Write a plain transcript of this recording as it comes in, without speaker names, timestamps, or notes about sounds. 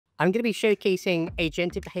I'm going to be showcasing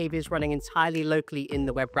agentic behaviors running entirely locally in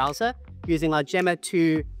the web browser using our Gemma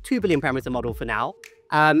 2 billion parameter model for now.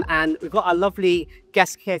 And we've got our lovely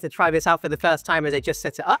guest here to try this out for the first time as they just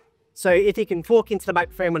set it up. So if you can walk into the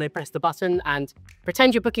microphone when I press the button and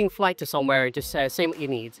pretend you're booking a flight to somewhere, just say what you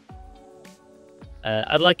need.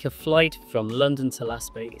 I'd like a flight from London to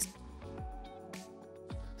Las Vegas.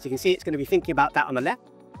 So you can see it's going to be thinking about that on the left.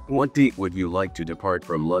 What date would you like to depart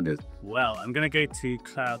from London? Well, I'm going to go to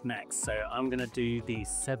Cloud next, so I'm going to do the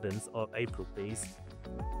 7th of April, please.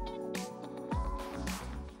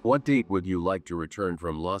 What date would you like to return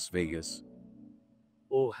from Las Vegas?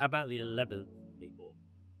 Or how about the 11th, people?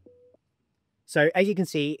 So as you can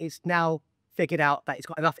see, it's now figured out that it's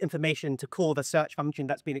got enough information to call the search function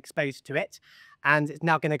that's been exposed to it. And it's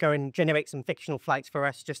now going to go and generate some fictional flights for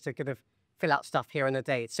us just to kind of fill out stuff here on the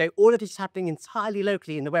day. So all of this is happening entirely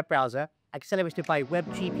locally in the web browser, accelerated by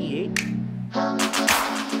web GPU.